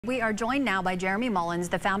We are joined now by Jeremy Mullins,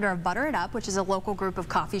 the founder of Butter It Up, which is a local group of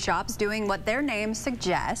coffee shops doing what their name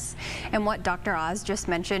suggests and what Dr. Oz just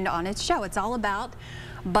mentioned on its show. It's all about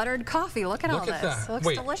buttered coffee. Look at all this. That. It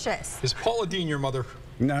looks delicious. Is Paula Dean your mother?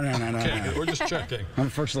 No. Okay, we're just checking.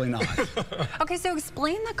 Unfortunately not. Okay, so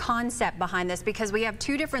explain the concept behind this, because we have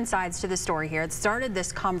two different sides to the story here. It started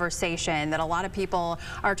this conversation that a lot of people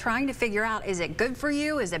are trying to figure out, is it good for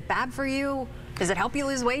you? Is it bad for you? Does it help you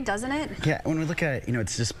lose weight? Doesn't it? Yeah, when we look at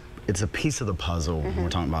it, it's a piece of the puzzle when we're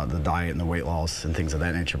talking about the diet and the weight loss and things of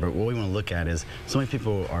that nature. But what we want to look at is so many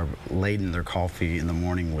people are laden their coffee in the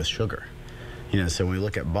morning with sugar. So when we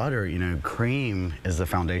look at butter, cream is the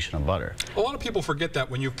foundation of butter. A lot of people forget that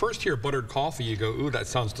when you first hear buttered coffee, you go, ooh, that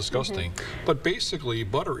sounds disgusting. But basically,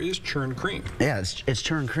 butter is churned cream. Yeah, it's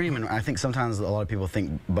churned cream, and I think sometimes a lot of people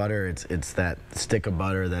think butter, it's that stick of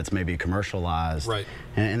butter that's maybe commercialized. Right.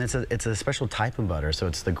 And it's a special type of butter, so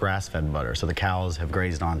it's the grass-fed butter. So the cows have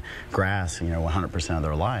grazed on grass, 100% of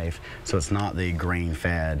their life. So it's not the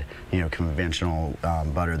grain-fed, conventional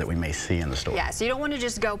butter that we may see in the store. Yeah, so you don't want to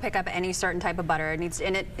just go pick up any certain type of butter. It needs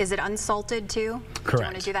in it. Is it unsalted too? Correct. Do you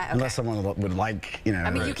want to do that? Okay. Unless someone would like,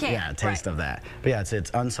 I mean, you can. Yeah, a taste of that. But yeah,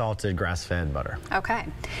 it's unsalted, grass-fed butter. Okay.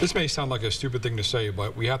 This may sound like a stupid thing to say,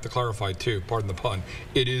 but we have to clarify too. Pardon the pun.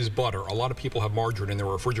 It is butter. A lot of people have margarine in their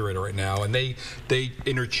refrigerator right now, and they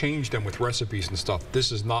interchange them with recipes and stuff.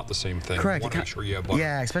 This is not the same thing. Correct. You want to make sure you have butter.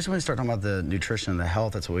 Yeah, especially when you start talking about the nutrition and the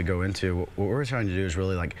health. That's what we go into. What we're trying to do is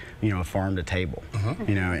really like a farm to table.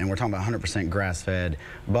 And we're talking about 100% grass-fed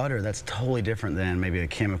butter. That's totally different than maybe a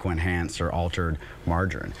chemical enhanced or altered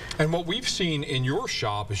margarine. And what we've seen in your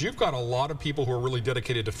shop is you've got a lot of people who are really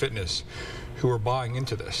dedicated to fitness who are buying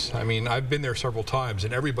into this. I mean, I've been there several times,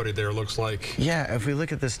 and everybody there looks like... Yeah, if we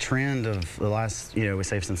look at this trend of the last, we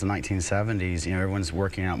say since the 1970s, everyone's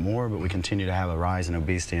working out more, but we continue to have a rise in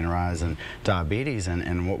obesity and a rise in diabetes,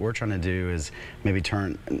 and what we're trying to do is maybe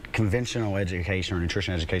turn conventional education or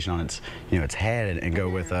nutrition education on its, its head and go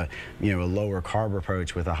with a, a lower carb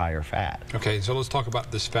approach with a higher fat. Okay, so let's talk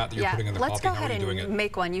about this fat that you're putting in the coffee. Let's go ahead and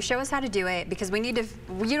make one. You show us how to do it, because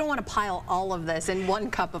you don't want to pile all of this in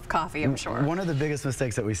one cup of coffee, I'm sure. One of the biggest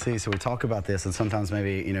mistakes that we see, so we talk about this, and sometimes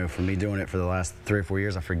maybe, for me doing it for the last 3 or 4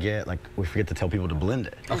 years, we forget to tell people to blend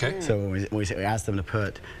it. Okay. So when we ask them to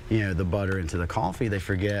put, the butter into the coffee, they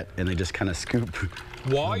forget, and they just kind of scoop.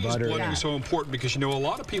 Why is blending so important? Because, a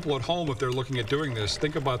lot of people at home, if they're looking at doing this,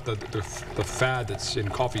 think about the fad that's in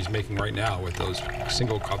coffee's making right now with those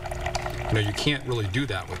single cup. You can't really do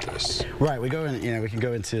that with this. Right. We go in. We can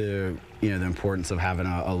go into the importance of having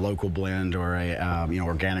a local blend or a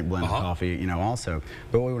organic blend of coffee. Also,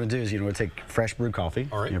 but what we want to do is we take fresh brewed coffee.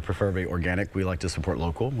 All right. Preferably organic. We like to support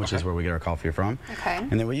local, which is where we get our coffee from. Okay.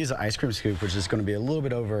 And then we use an ice cream scoop, which is going to be a little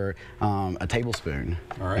bit over a tablespoon.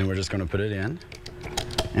 All right. And we're just going to put it in.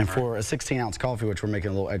 And for a 16-ounce coffee, which we're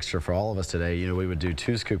making a little extra for all of us today, we would do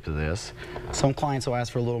 2 scoops of this. Some clients will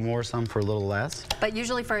ask for a little more, some for a little less. But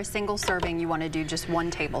usually for a single serving, you want to do just 1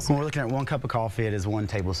 tablespoon. When we're looking at 1 cup of coffee, it is 1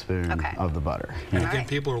 tablespoon of the butter. And again,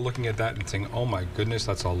 people are looking at that and saying, oh my goodness,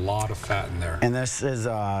 that's a lot of fat in there. And this is,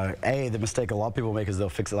 the mistake a lot of people make is they'll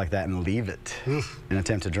fix it like that and leave it and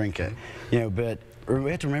attempt to drink it. But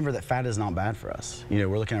we have to remember that fat is not bad for us.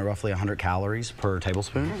 We're looking at roughly 100 calories per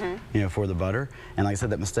tablespoon, for the butter. And like I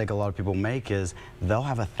said, that mistake a lot of people make is they'll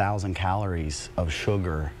have 1,000 calories of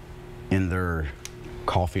sugar in their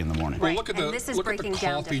coffee in the morning. Well, look at the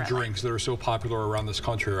coffee drinks that are so popular around this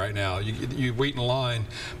country right now. You wait in line,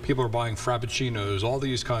 people are buying frappuccinos, all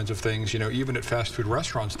these kinds of things, even at fast food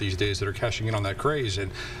restaurants these days that are cashing in on that craze,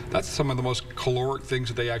 and that's some of the most caloric things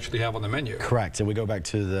that they actually have on the menu. Correct. And we go back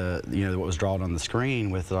to the, what was drawn on the screen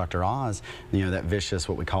with Dr. Oz, that vicious,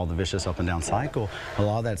 what we call the vicious up and down cycle. A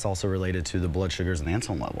lot of that's also related to the blood sugars and the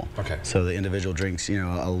insulin level. Okay. So the individual drinks,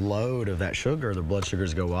 a load of that sugar, their blood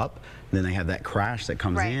sugars go up, then they have that crash that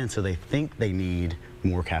comes in, so they think they need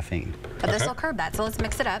more caffeine. But this will curb that, so let's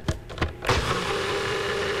mix it up.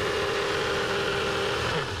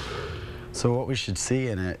 So what we should see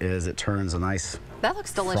in it is it turns a nice That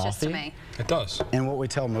looks delicious frothy. to me. It does. And what we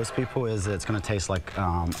tell most people is that it's going to taste like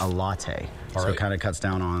a latte. So it kind of cuts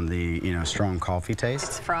down on the strong coffee taste.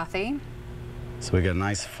 It's frothy. So we get a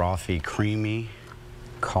nice frothy, creamy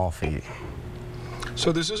coffee.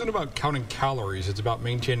 So this isn't about counting calories, it's about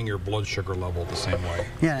maintaining your blood sugar level the same way.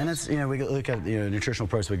 Yeah, and it's, we look at, nutritional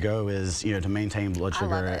approach we go is, to maintain blood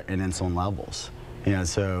sugar and insulin levels. You know,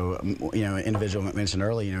 so, you know, an individual mentioned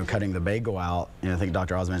earlier, you know, cutting the bagel out, you know, I think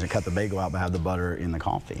Dr. Oz mentioned cut the bagel out but have the butter in the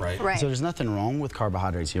coffee. Right. So there's nothing wrong with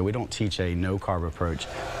carbohydrates. You know, we don't teach a no-carb approach,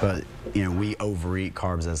 but, you know, we overeat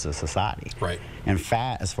carbs as a society. Right. And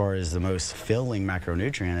fat, as far as the most filling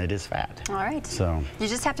macronutrient, it is fat. All right. So you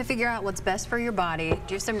just have to figure out what's best for your body,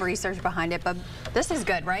 do some research behind it, but this is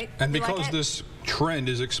good, right? And You because like it? this trend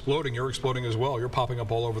is exploding, you're exploding as well. You're popping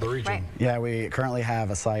up all over the region. Right. yeah, we currently have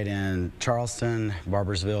a site in Charleston,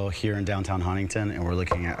 Barbersville, here in downtown Huntington, and we're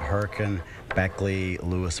looking at Hurricane, Beckley,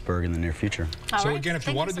 Lewisburg in the near future. So right. again, if you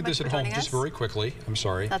Thank want you to so do this much at for home, joining just us. very quickly, I'm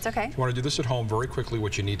sorry. That's okay. If you want to do this at home very quickly,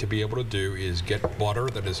 what you need to be able to do is get butter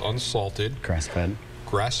that is unsalted, Grass-fed?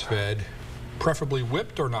 grass-fed, preferably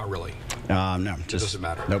whipped or not really? No, just Doesn't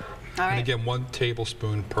matter. Nope. All right. And again, 1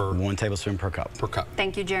 tablespoon per 1 tablespoon per cup. cup.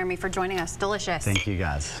 Thank you, Jeremy, for joining us. Delicious. Thank you,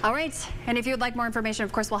 guys. All right. And if you would like more information,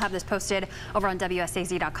 of course, we'll have this posted over on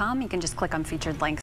WSAZ.com. You can just click on featured links.